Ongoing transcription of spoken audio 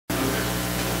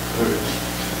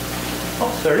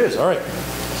Oh, there it is. All right.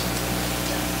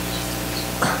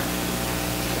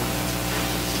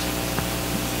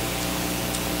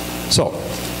 So,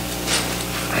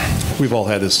 we've all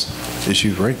had this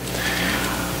issue, right?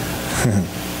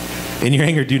 In your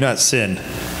anger, do not sin.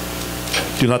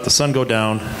 Do not let the sun go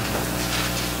down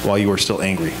while you are still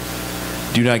angry.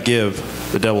 Do not give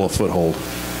the devil a foothold.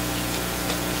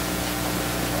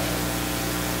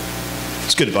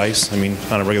 It's good advice. I mean,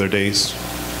 on a regular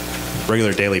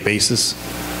daily basis.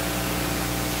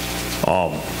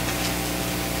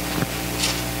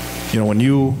 When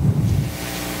you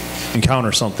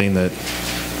encounter something that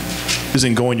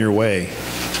isn't going your way,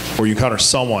 or you encounter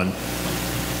someone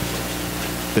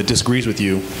that disagrees with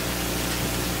you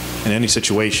in any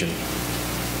situation,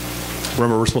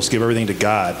 remember, we're supposed to give everything to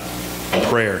God in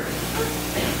prayer.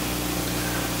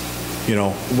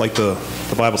 Like the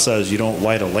Bible says, you don't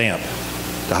light a lamp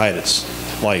to hide its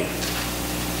light.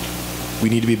 We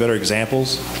need to be better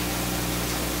examples.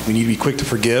 We need to be quick to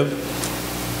forgive.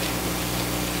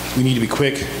 We need to be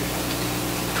quick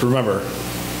to remember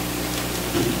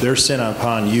their sin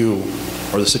upon you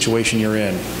or the situation you're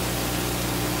in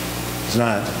does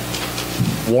not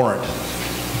warrant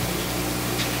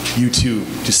you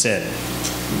to sin.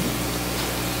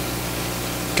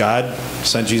 God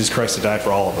sent Jesus Christ to die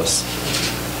for all of us.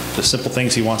 The simple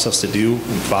things he wants us to do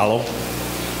and follow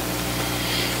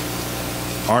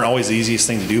aren't always the easiest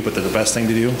thing to do, but they're the best thing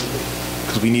to do,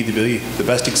 because we need to be the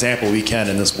best example we can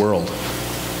in this world.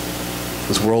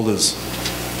 This world is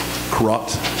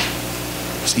corrupt.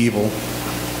 It's evil.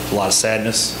 A lot of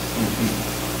sadness.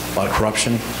 A lot of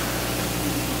corruption.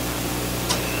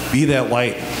 Be that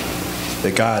light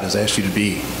that God has asked you to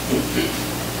be.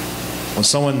 When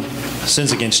someone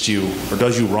sins against you or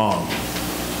does you wrong,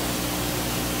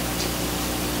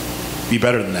 be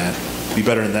better than that. Be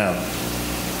better than them.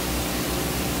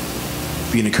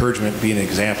 Be an encouragement. Be an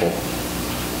example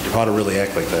of how to really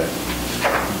act like that.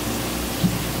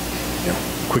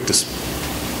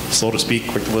 Slow to speak,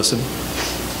 quick to listen.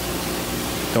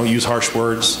 Don't use harsh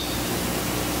words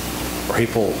or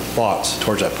hateful thoughts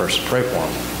towards that person. Pray for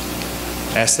them.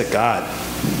 Ask that God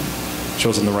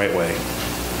shows them the right way.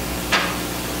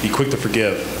 Be quick to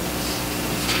forgive.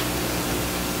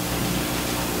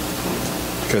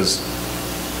 Because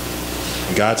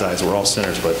in God's eyes, we're all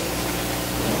sinners, but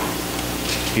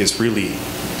he has freely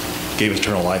gave us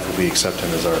eternal life if we accept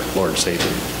him as our Lord and Savior.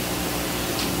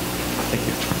 Thank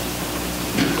you.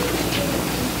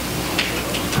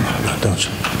 Don't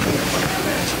you?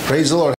 Praise the Lord.